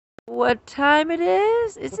what time it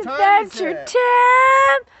is? It's What time is adventure it?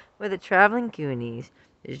 time with the Traveling Goonies.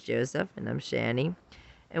 There's Joseph and I'm Shani.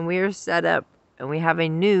 And we are set up and we have a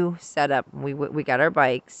new setup. We got our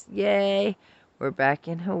bikes. Yay. We're back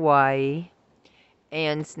in Hawaii.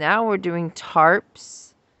 And now we're doing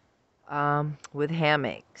tarps with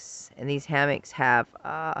hammocks. And these hammocks have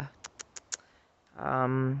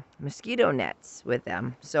mosquito nets with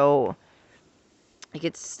them. So it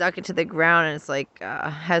gets stuck into the ground and it's like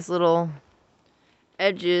has little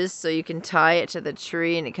edges so you can tie it to the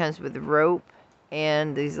tree, and it comes with rope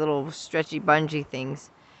and these little stretchy bungee things,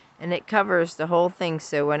 and it covers the whole thing,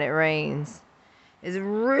 so when it rains it's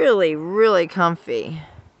really comfy.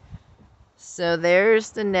 So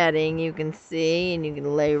there's the netting you can see, and you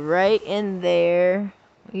can lay right in there.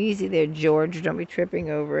 Easy there, George, don't be tripping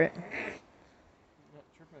over it.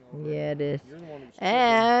 Yeah, it is.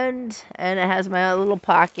 And it has my little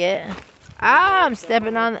pocket. I'm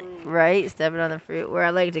stepping on the fruit, where I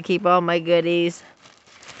like to keep all my goodies.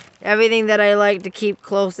 Everything that I like to keep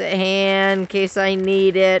close at hand in case I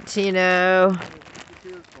need it, you know.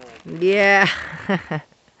 Yeah.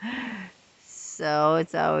 So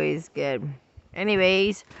it's always good.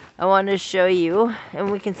 Anyways, I wanted to show you,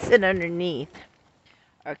 and we can sit underneath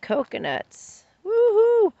our coconuts.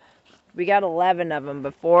 Woohoo! We got 11 of them,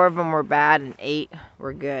 but 4 of them were bad and 8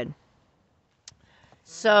 were good.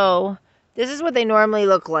 So this is what they normally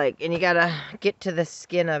look like, and you gotta get to the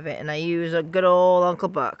skin of it. And I use a good old Uncle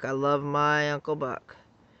Buck. I love my Uncle Buck.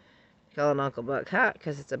 I call it an Uncle Buck hat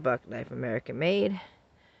because it's a buck knife, American made,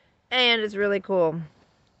 and it's really cool.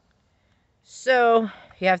 So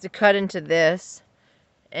you have to cut into this,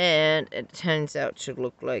 and it turns out to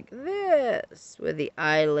look like this with the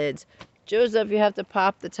eyelids. Joseph, you have to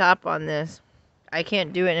pop the top on this. I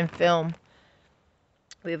can't do it in film.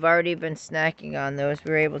 We've already been snacking on those.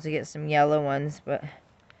 We were able to get some yellow ones, but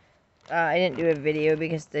I didn't do a video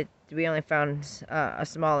because we only found a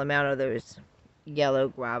small amount of those yellow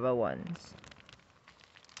guava ones.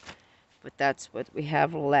 But that's what we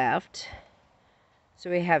have left. So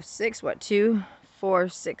we have 6, 2, 4,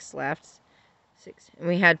 6 left. 6. And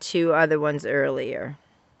we had 2 other ones earlier.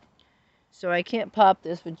 So I can't pop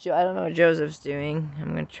this with I don't know what Joseph's doing.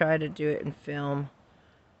 I'm going to try to do it in film.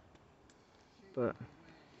 But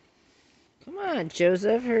come on,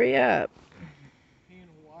 Joseph, hurry up.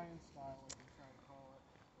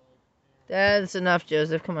 That's enough,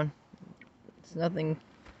 Joseph. Come on. It's nothing.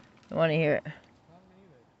 I want to hear it.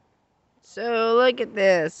 So look at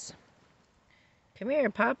this. Come here,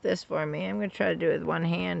 pop this for me. I'm going to try to do it with one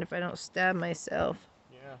hand if I don't stab myself.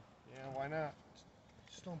 Yeah, why not?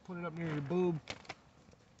 Just don't put it up near your boob.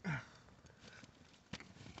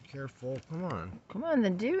 Careful, come on. Come on,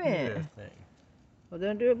 then do it. Well,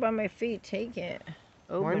 don't do it by my feet. Take it.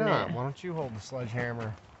 Open Why not? it. Why don't you hold the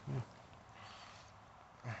sledgehammer?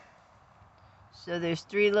 So there's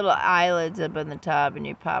 3 little eyelids up on the top, and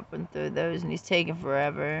you're popping through those, and he's taking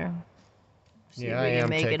forever. See Yeah, I am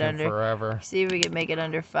taking forever. See if we can make it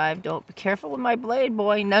under 5. Don't be careful with my blade,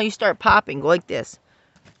 boy. Now you start popping. Go like this.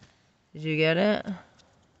 Did you get it?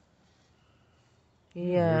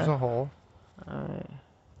 Yeah. There's a hole. All right.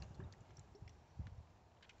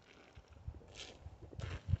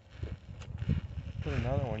 Put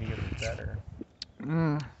another one, you get it better.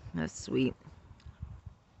 That's sweet.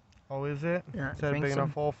 Oh, is it? Yeah, is that a big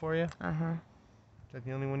enough hole for you? Uh-huh. Is that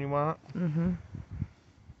the only one you want? Mm-hmm.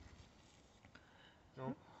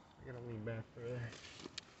 Nope. I gotta lean back further.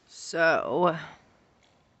 So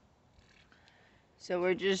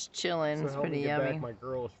we're just chilling. So it's pretty yummy. Back my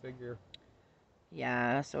girlish figure.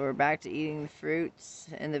 Yeah, so we're back to eating the fruits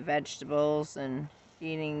and the vegetables and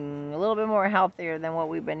eating a little bit more healthier than what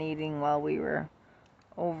we've been eating while we were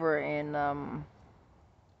over in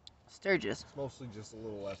Sturgis. It's mostly just a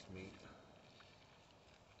little less meat.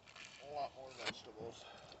 A lot more vegetables.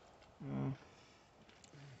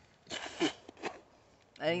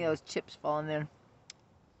 I think those chips fall in there.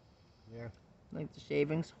 Yeah. Like the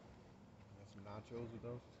shavings. Some nachos with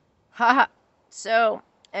those. Haha. So,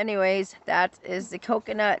 anyways, that is the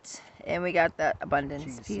coconut. And we got that abundance.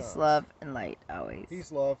 Cheese Peace, sauce. love, and light always.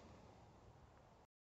 Peace, love.